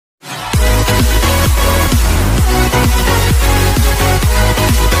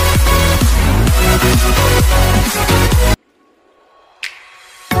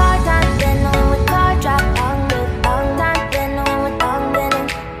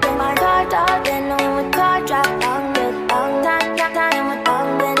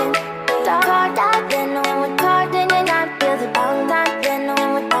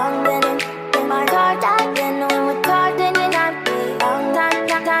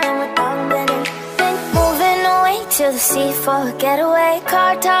to the sea for a getaway.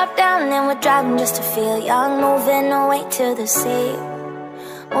 Car top down and we're driving just to feel young. Moving away to the sea,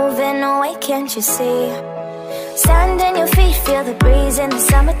 moving away, can't you see? Sand in your feet, feel the breeze in the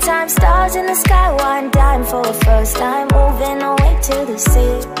summertime. Stars in the sky, one dime for a first time. Moving away to the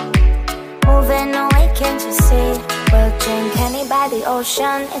sea, moving away, can't you see? We'll drink honey by the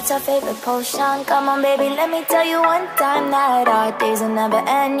ocean, it's our favorite potion. Come on baby, let me tell you one time that our days will never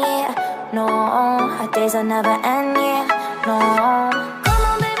end, yeah. No, our days will never end, yeah. No.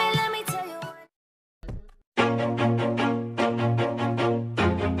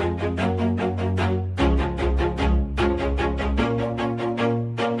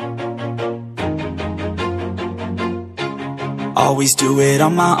 Always do it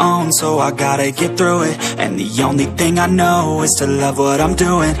on my own, so I gotta get through it. And the only thing I know is to love what I'm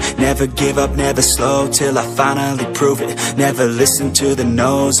doing. Never give up, never slow, till I finally prove it. Never listen to the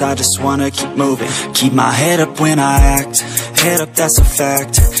no's, I just wanna keep moving. Keep my head up when I act, head up, that's a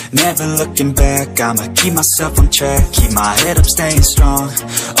fact. Never looking back, I'ma keep myself on track. Keep my head up, staying strong,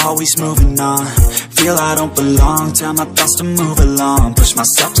 always moving on. Feel I don't belong, tell my thoughts to move along. Push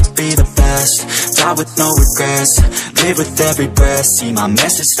myself to be the best, die with no regrets. Live with every breath, see my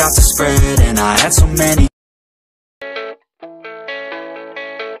message start to spread. And I had so many.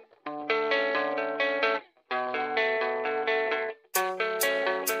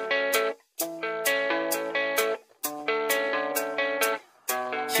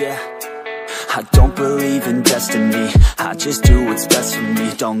 Yeah, I don't believe in destiny, I just do what's best for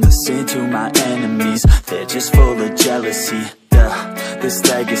me. Don't listen to my enemies, they're just full of jealousy. Yeah, this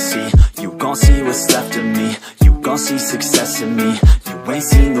legacy, you gon' see what's left of me. You gon' see success in me, you ain't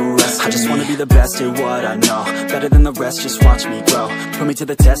seen the rest of me. I just wanna be the best at what I know, better than the rest, just watch me grow. Put me to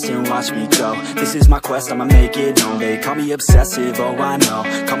the test and watch me go. This is my quest, I'ma make it known. They call me obsessive, oh I know.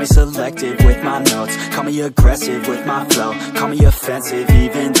 Call me selective with my notes, call me aggressive with my flow. Call me offensive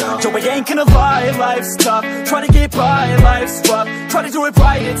even though yo, I ain't gonna lie, life's tough. Try to get by, life's rough. Try to do it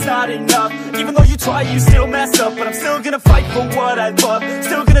right, it's not enough. Even though you try, you still mess up. But I'm still gonna fight for what I love,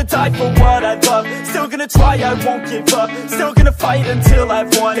 still gonna die for what I love. Still gonna try, I won't give up. Still gonna fight until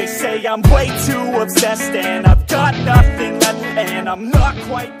I've won. They say I'm way too obsessed and I've got nothing left, and I'm not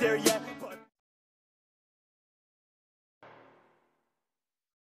quite there yet.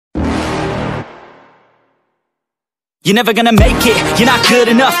 You're never gonna make it, you're not good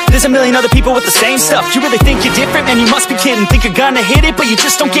enough. There's a million other people with the same stuff. You really think you're different? Man, you must be kidding. Think you're gonna hit it, but you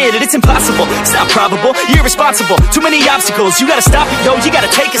just don't get it. It's impossible, it's not probable, you're irresponsible. Too many obstacles, you gotta stop it, yo. You gotta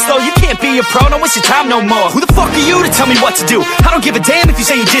take it slow, you can't be a pro. Don't waste your time no more. Who the fuck are you to tell me what to do? I don't give a damn if you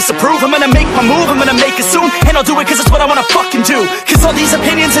say you disapprove. I'm gonna make my move, I'm gonna make it soon. And I'll do it cause it's what I wanna fucking do. Cause all these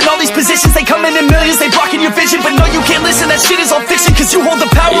opinions and all these positions, they come in millions, they blocking your vision. But no, you can't listen, that shit is all fiction. Cause you hold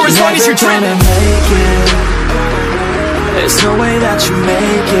the power as long as you're dreaming. There's no way that you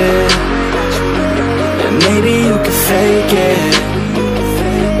make it, and maybe you can fake it,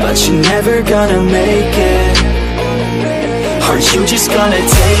 but you're never gonna make it. Are you just gonna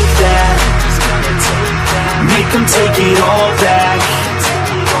take that? Make them take it all back.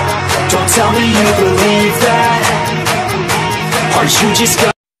 Don't tell me you believe that. Are you just gonna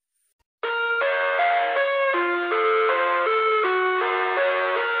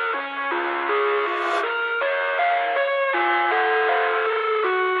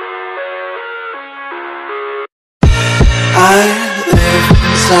I live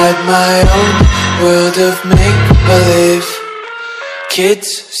inside my own world of make-believe. Kids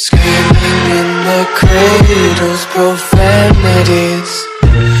screaming in the cradles, profanities.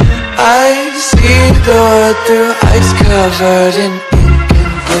 I see the world through ice covered in ink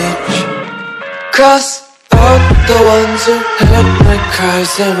and bleach. Cross out the ones who heard my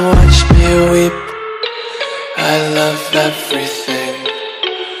cries and watched me weep. I love everything.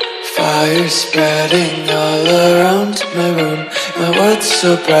 Fire spreading all around my room. My world's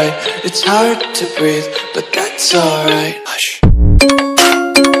so bright, it's hard to breathe, but that's alright. Hush.